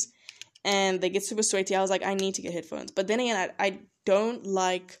headphones, and they get super sweaty. I was like, I need to get headphones. But then again, I don't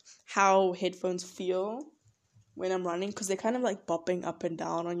like how headphones feel when I'm running, because they're kind of like bopping up and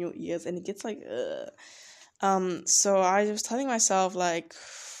down on your ears, and it gets like, ugh. So I was telling myself like,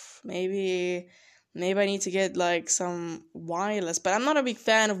 maybe I need to get like some wireless, but I'm not a big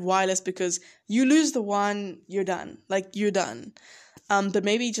fan of wireless, because you lose the one, you're done. Like, you're done. But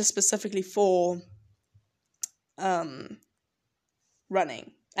maybe just specifically for running,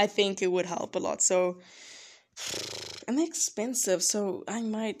 I think it would help a lot. So, and they're expensive, so I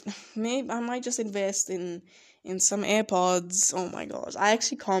might just invest in some AirPods. Oh my gosh, I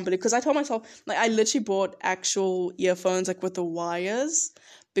actually can't believe, because I told myself, like, I literally bought actual earphones, like with the wires,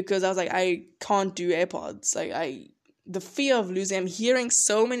 because I was like, I can't do AirPods. Like, the fear of losing, I'm hearing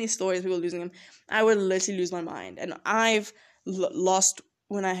so many stories of people losing them. I would literally lose my mind. And I've lost,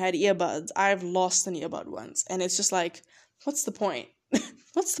 when I had earbuds, I've lost an earbud once, and it's just like, what's the point?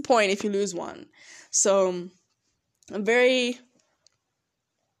 What's the point if you lose one? So I'm very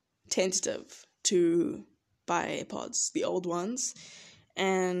tentative to buy AirPods, the old ones,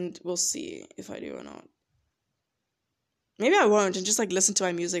 and we'll see if I do or not. Maybe I won't, and just like listen to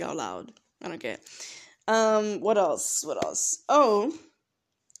my music out loud. I don't care. What else? Oh,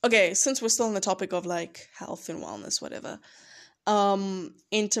 okay, since we're still on the topic of like health and wellness, whatever.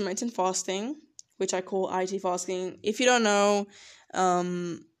 Intermittent fasting, which I call IT fasting. If you don't know,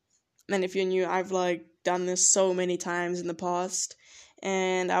 and if you're new, I've like done this so many times in the past,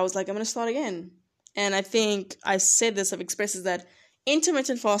 and I was like, I'm gonna start again. And I think I said this, I've expressed is that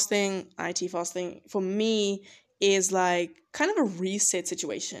intermittent fasting, IT fasting, for me is like kind of a reset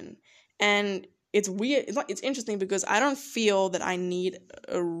situation. And it's weird, it's interesting because I don't feel that I need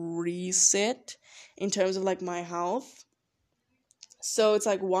a reset in terms of like my health. So it's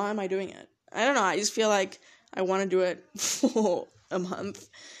like, why am I doing it? I don't know. I just feel like I want to do it for a month.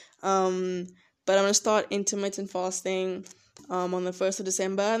 But I'm going to start intermittent fasting on the 1st of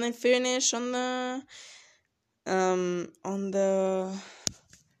December and then finish on the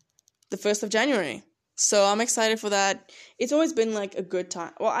 1st of January. So I'm excited for that. It's always been like a good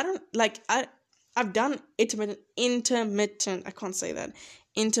time. Well, I've done intermittent, I can't say that,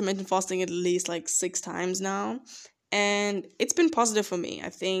 intermittent fasting at least like 6 times now. And it's been positive for me. I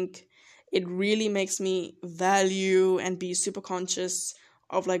think it really makes me value and be super conscious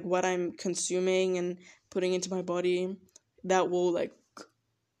of like what I'm consuming and putting into my body that will like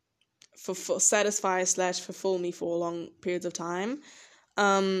satisfy / fulfill me for long periods of time.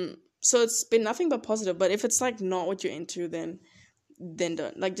 So it's been nothing but positive. But if it's like not what you're into, then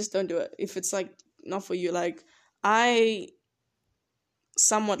don't, like, just don't do it. If it's like not for you, like I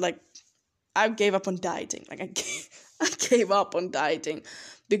gave up on dieting. Like I gave up on dieting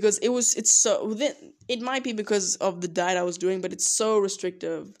because it might be because of the diet I was doing, but it's so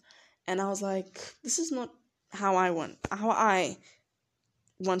restrictive. And I was like, this is not how I want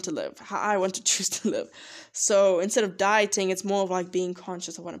to live, how I want to choose to live. So instead of dieting, it's more of like being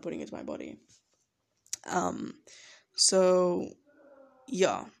conscious of what I'm putting into my body. So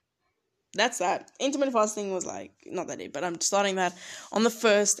yeah, that's that. Intermittent fasting was like not that deep, but I'm starting that on the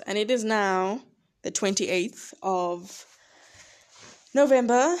 1st, and it is now the 28th of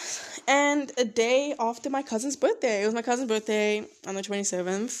November, and a day after my cousin's birthday. It was my cousin's birthday on the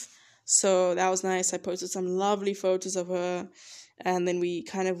 27th, so that was nice. I posted some lovely photos of her, and then we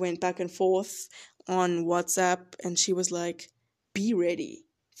kind of went back and forth on WhatsApp, and she was like, be ready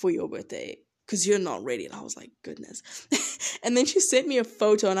for your birthday, because you're not ready. And I was like, goodness. And then she sent me a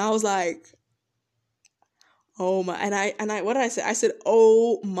photo, and I was like, oh my, and I what did I say? I said,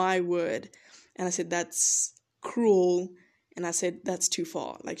 oh my word. And I said, that's cruel. And I said, that's too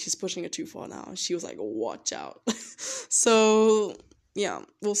far. Like, she's pushing it too far now. She was like, watch out. So yeah,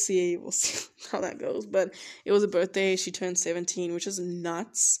 we'll see how that goes. But it was a birthday. She turned 17, which is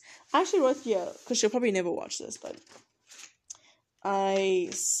nuts. I actually wrote here, because she'll probably never watch this, but I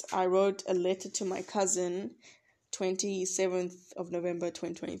wrote a letter to my cousin 27th of November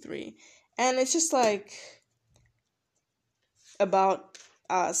 2023, and it's just like about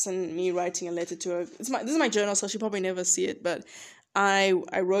us and me writing a letter to her. This is my journal, so she'll probably never see it, but I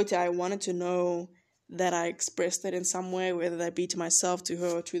wrote it. I wanted to know that I expressed it in some way, whether that be to myself, to her,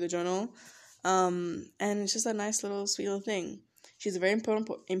 or to the journal. And it's just a nice little sweet little thing. She's a very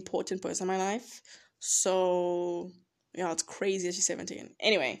important person in my life. So yeah, it's crazy that she's 17.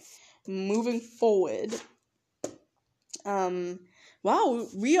 Anyway, moving forward. Wow,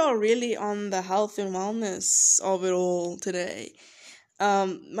 we are really on the health and wellness of it all today.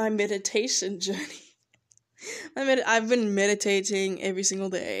 My meditation journey. I've been meditating every single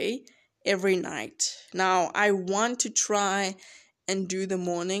day, every night. Now, I want to try and do the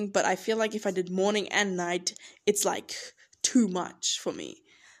morning, but I feel like if I did morning and night, it's like too much for me.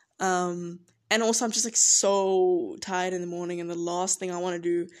 And also I'm just like so tired in the morning, and the last thing I want to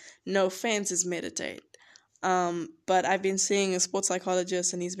do, no offense, is meditate. But I've been seeing a sports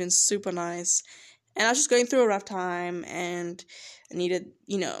psychologist, and he's been super nice. And I was just going through a rough time, and I needed,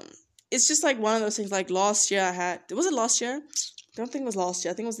 it's just like one of those things. Like last year was it last year? I don't think it was last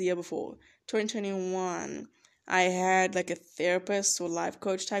year. I think it was the year before, 2021. I had like a therapist or life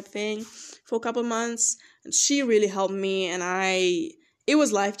coach type thing for a couple of months, and she really helped me, and it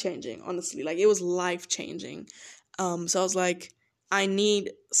was life-changing, honestly. Like, it was life-changing. So I was like, I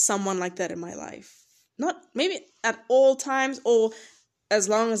need someone like that in my life. Not maybe at all times, or as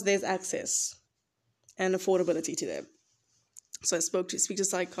long as there's access and affordability to them. So I speak to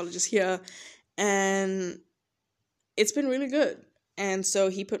psychologists here, and it's been really good. And so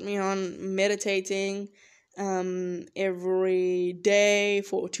he put me on meditating every day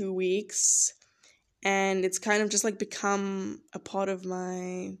for 2 weeks. And it's kind of just like become a part of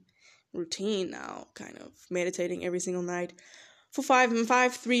my routine now, kind of meditating every single night for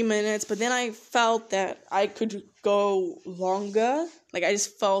 3 minutes. But then I felt that I could go longer. Like, I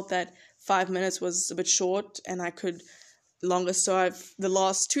just felt that 5 minutes was a bit short and I could longer. So the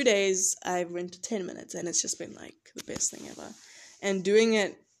last 2 days I went to 10 minutes, and it's just been like the best thing ever. And doing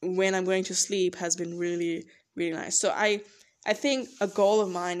it when I'm going to sleep has been really, really nice. So I think a goal of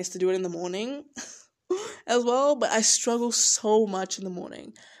mine is to do it in the morning as well, but I struggle so much in the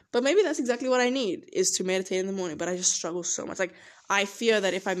morning. But maybe that's exactly what I need, is to meditate in the morning, but I just struggle so much. Like, I fear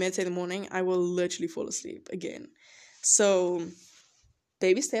that if I meditate in the morning, I will literally fall asleep again. So,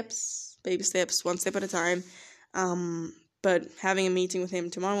 baby steps, one step at a time. But having a meeting with him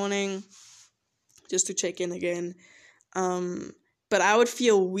tomorrow morning, just to check in again. But I would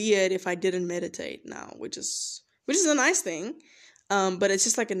feel weird if I didn't meditate now, which is a nice thing. But it's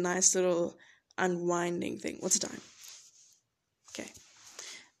just like a nice little unwinding thing. What's the time? Okay.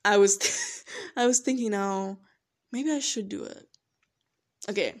 I was thinking now, maybe I should do it.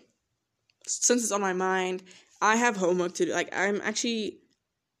 Okay. Since it's on my mind, I have homework to do. Like, I'm actually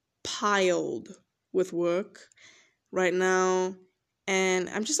piled with work right now, and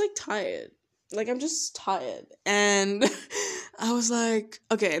I'm just like tired. Like, I'm just tired. And I was like,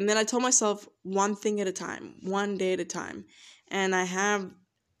 okay. And then I told myself one thing at a time, one day at a time. And I have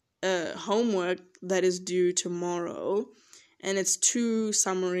homework that is due tomorrow, and it's 2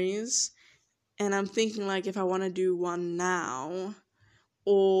 summaries. And I'm thinking, like, if I want to do one now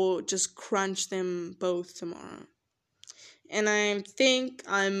or just crunch them both tomorrow. And I think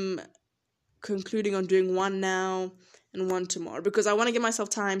I'm concluding on doing one now and one tomorrow, because I want to give myself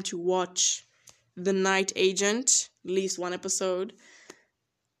time to watch The Night Agent, at least one episode,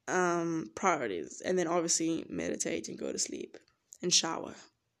 priorities, and then obviously meditate and go to sleep and shower.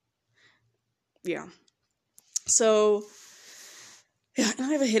 Yeah. So, yeah, and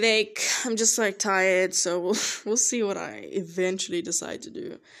I have a headache. I'm just like tired, so we'll see what I eventually decide to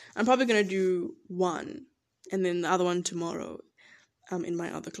do. I'm probably gonna do one, and then the other one tomorrow, in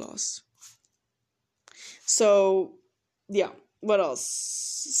my other class. So, yeah. What else?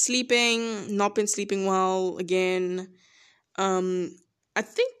 Sleeping, not been sleeping well again. I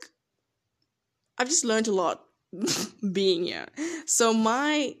think I've just learned a lot being here. So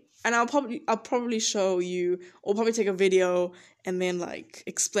I'll probably show you, or probably take a video and then like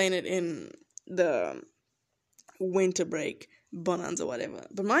explain it in the winter break, Bonanza, whatever.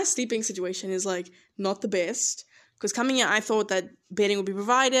 But my sleeping situation is like not the best, because coming here I thought that bedding would be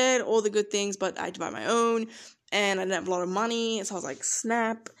provided, all the good things, but I had to buy my own. And I didn't have a lot of money, so I was like,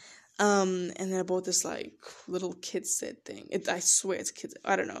 snap. And then I bought this, like, little kid set thing. I swear it's kids,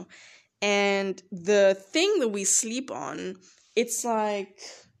 I don't know. And the thing that we sleep on, it's like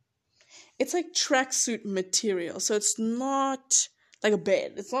tracksuit material. So it's not like a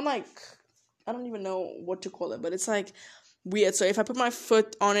bed. It's not like, I don't even know what to call it, but it's like weird. So if I put my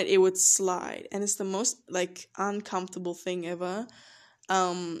foot on it, it would slide. And it's the most, like, uncomfortable thing ever.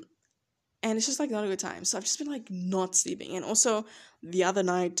 And it's just, like, not a good time. So I've just been, like, not sleeping. And also, the other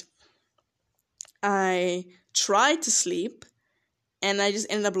night, I tried to sleep, and I just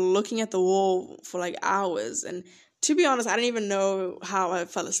ended up looking at the wall for, like, hours. And to be honest, I didn't even know how I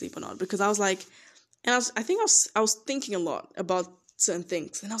fell asleep or not. Because I was, like, and I was thinking a lot about certain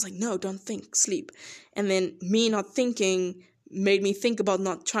things. And I was like, no, don't think, sleep. And then me not thinking made me think about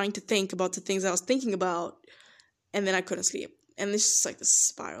not trying to think about the things I was thinking about. And then I couldn't sleep. And it's just like this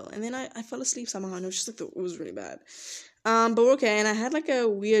spiral. And then I fell asleep somehow. And it was just like, it was really bad. But we're okay. And I had like a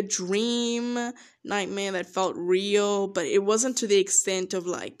weird dream nightmare that felt real. But it wasn't to the extent of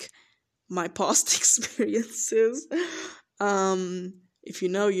like my past experiences. If you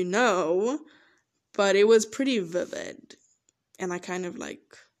know, you know. But it was pretty vivid. And I kind of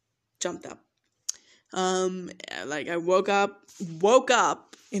like jumped up. Like I woke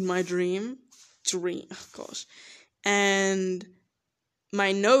up in my dream. Oh gosh. And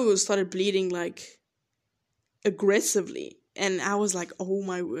my nose started bleeding like aggressively, and I was like, oh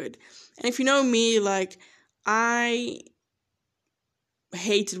my word. And if you know me, like, I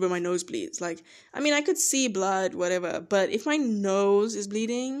hated when my nose bleeds. Like, I mean, I could see blood, whatever, but if my nose is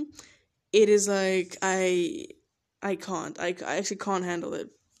bleeding, it is like I actually can't handle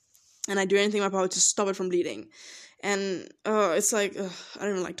it, and I do anything in my power to stop it from bleeding. And it's like, I don't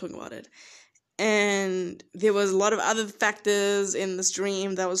even like talking about it. And there was a lot of other factors in this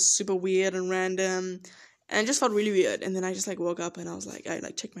dream that was super weird and random. And it just felt really weird. And then I just, like, woke up and I was like, I,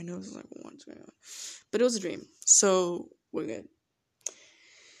 like, checked my nose. I was like, what's going on? But it was a dream. So, we're good.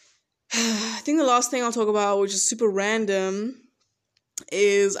 I think the last thing I'll talk about, which is super random,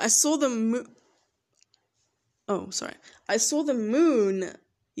 is I saw the moon. Oh, sorry. I saw the moon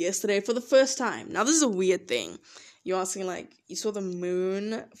yesterday for the first time. Now, this is a weird thing. You're asking, like, you saw the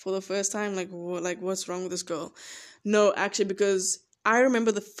moon for the first time? Like, what's wrong with this girl? No, actually, because I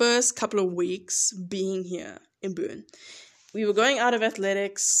remember the first couple of weeks being here in Boone. We were going out of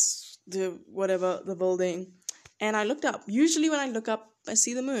athletics, the building, and I looked up. Usually when I look up, I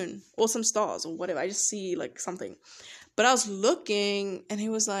see the moon or some stars or whatever. I just see, like, something. But I was looking, and he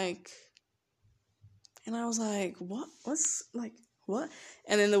was like, and I was like, what? What's, like, what?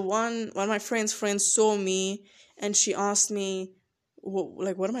 And then one of my friends saw me, and she asked me,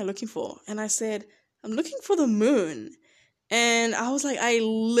 what am I looking for? And I said, I'm looking for the moon. And I was like, I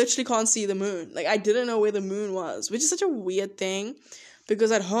literally can't see the moon. Like, I didn't know where the moon was, which is such a weird thing,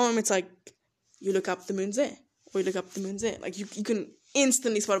 because at home, it's like, you look up, the moon's there. Or you look up, the moon's there. Like, you can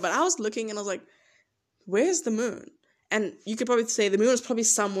instantly spot it. But I was looking, and I was like, where's the moon? And you could probably say the moon was probably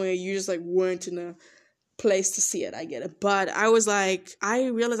somewhere, you just, like, weren't in a place to see it. I get it. But I was like, I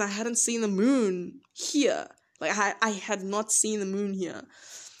realized I hadn't seen the moon here. Like, I had not seen the moon here.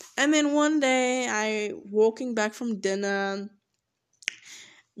 And then one day, I walking back from dinner,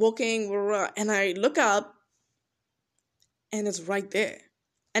 and I look up, and it's right there.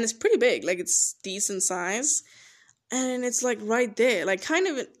 And it's pretty big. Like, it's decent size. And it's, like, right there. Like, kind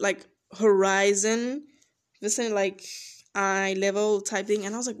of, like, horizon, this thing, like, eye level type thing.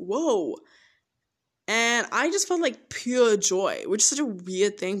 And I was like, whoa. And I just felt, like, pure joy, which is such a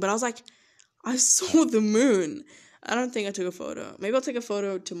weird thing. But I was like, I saw the moon. I don't think I took a photo. Maybe I'll take a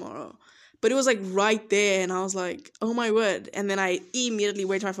photo tomorrow. But it was, like, right there, and I was like, oh, my word. And then I immediately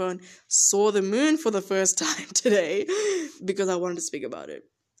went to my phone, saw the moon for the first time today, because I wanted to speak about it.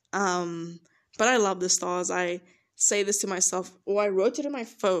 But I love the stars. I say this to myself, or I wrote it in my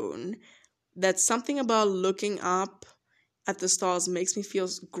phone, that something about looking up at the stars makes me feel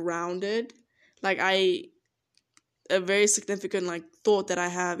grounded. Like, a very significant, like, thought that I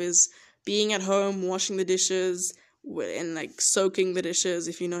have is being at home, washing the dishes, and, like, soaking the dishes,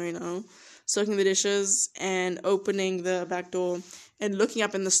 if you know, you know. Soaking the dishes and opening the back door and looking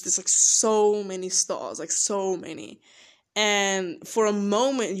up, and there's like so many stars, like so many. And for a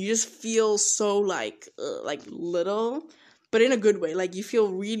moment, you just feel so like little, but in a good way. Like, you feel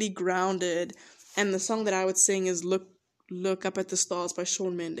really grounded. And the song that I would sing is "Look Up at the Stars" by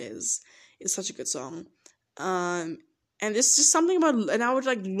Shawn Mendes. It's such a good song. And it's just something about, and I would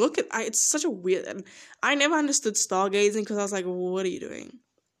like look at, it's such a weird, and I never understood stargazing, because I was like, what are you doing?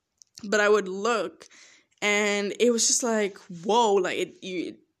 But I would look, and it was just like, whoa, like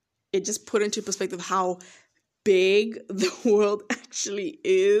it just put into perspective how big the world actually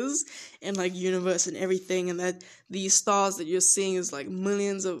is, and like universe and everything, and that these stars that you're seeing is like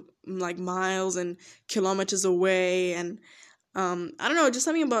millions of like miles and kilometers away. And I don't know, just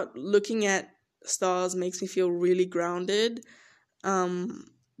something about looking at stars makes me feel really grounded,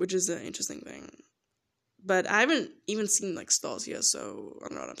 which is an interesting thing. But I haven't even seen like stars here, so I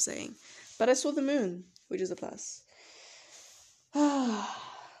don't know what I'm saying. But I saw the moon, which is a plus.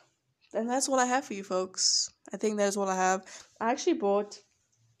 And that's what I have for you folks. I think that is what I have. I actually bought,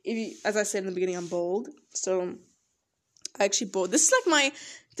 as I said in the beginning, I'm bald. So I actually bought, this is like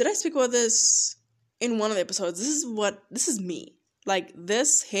did I speak about this in one of the episodes? This is me. Like,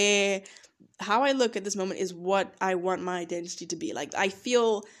 this hair, how I look at this moment is what I want my identity to be. Like, I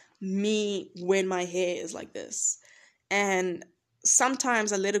feel me when my hair is like this. And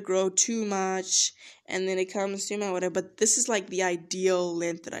sometimes I let it grow too much, and then it comes to my whatever, but this is like the ideal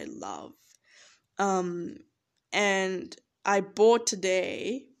length that I love. And I bought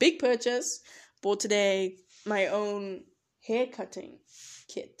today, big purchase, my own hair cutting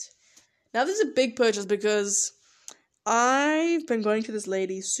kit. Now, this is a big purchase because I've been going to this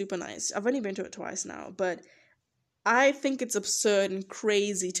lady, super nice. I've only been to it twice now, but I think it's absurd and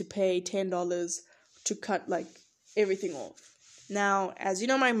crazy to pay $10 to cut, like, everything off. Now, as you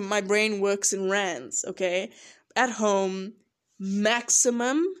know, my brain works in rands, okay? At home,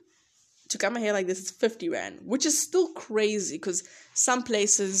 maximum to cut my hair like this is 50 rand, which is still crazy, because some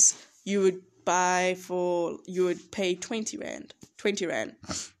places you would pay 20 rand.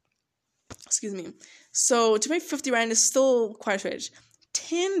 Excuse me. So to pay 50 rand is still quite a stretch.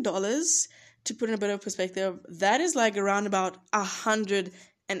 $10, to put in a bit of perspective, that is like around about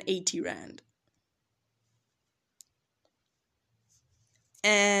 180 rand.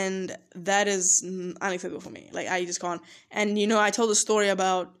 And that is unacceptable for me. Like, I just can't. And, you know, I told a story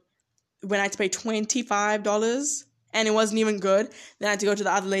about when I had to pay $25 and it wasn't even good. Then I had to go to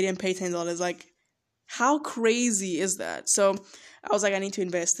the other lady and pay $10. Like, how crazy is that? So I was like, I need to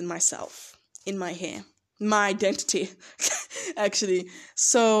invest in myself, in my hair, my identity, actually.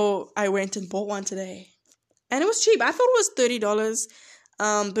 So I went and bought one today. And it was cheap. I thought it was $30.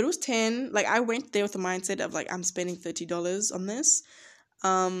 But it was 10. Like, I went there with the mindset of, like, I'm spending $30 on this.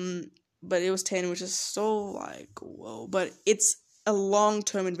 But it was 10, which is so, like, whoa. But it's a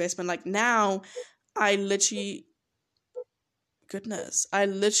long-term investment. Like, now, I literally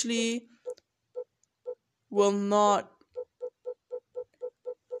will not.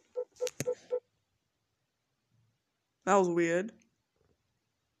 That was weird.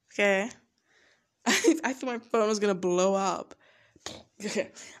 Okay. I thought my phone was gonna blow up.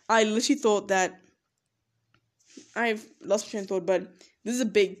 Okay. I literally thought that I've lost my train of thought, but this is a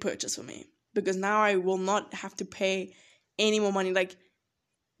big purchase for me because now I will not have to pay any more money. Like,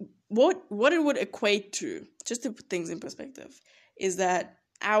 what it would equate to, just to put things in perspective, is that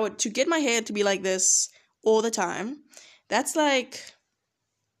to get my hair to be like this all the time, that's like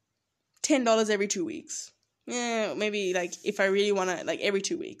 $10 every 2 weeks. Yeah, maybe like if I really want to, like every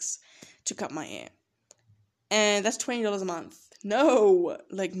 2 weeks to cut my hair. And that's $20 a month. No,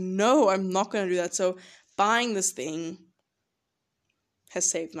 I'm not going to do that. So buying this thing has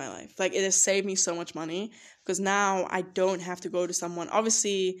saved my life. Like, it has saved me so much money because now I don't have to go to someone.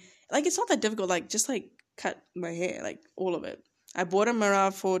 Obviously, like, it's not that difficult. Like, just like cut my hair, like all of it. I bought a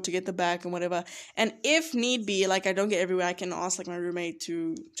mirror to get the back and whatever. And if need be, like, I don't get everywhere, I can ask like my roommate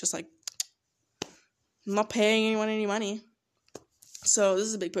to just like, I'm not paying anyone any money. So this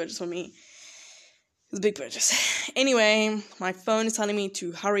is a big purchase for me. It's a big purchase. Anyway, my phone is telling me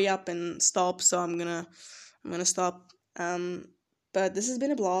to hurry up and stop, so I'm gonna stop. But this has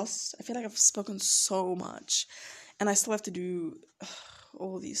been a blast. I feel like I've spoken so much, and I still have to do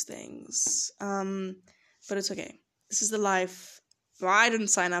all these things. But it's okay. This is the life I didn't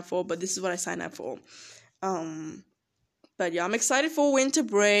sign up for, but this is what I signed up for. But yeah, I'm excited for winter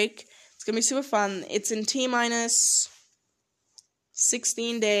break. It's gonna be super fun. It's in T-minus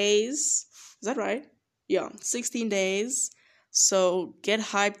 16 days. Is that right? Yeah, 16 days. So get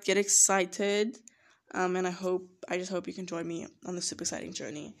hyped, get excited. And I just hope you can join me on this super exciting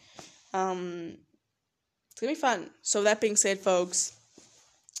journey. It's gonna be fun. So that being said, folks,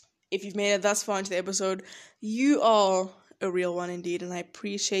 if you've made it thus far into the episode, you are a real one indeed, and I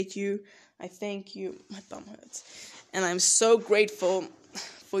appreciate you. I thank you. My thumb hurts. And I'm so grateful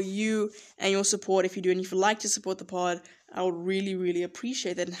for you and your support. If you do, and if you like to support the pod, I would really, really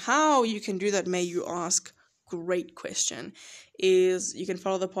appreciate that. And how you can do that, may you ask? Great question. Is you can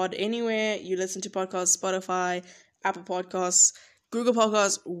follow the pod anywhere you listen to podcasts: Spotify, Apple Podcasts, Google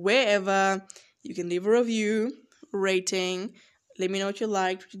Podcasts, wherever. You can leave a review, rating. Let me know what you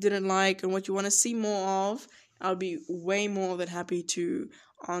liked, what you didn't like, and what you want to see more of. I'll be way more than happy to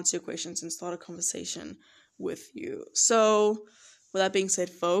answer your questions and start a conversation with you. So, with that being said,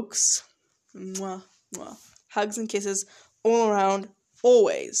 folks, mwah, mwah, hugs and kisses all around,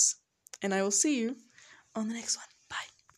 always. And I will see you on the next one.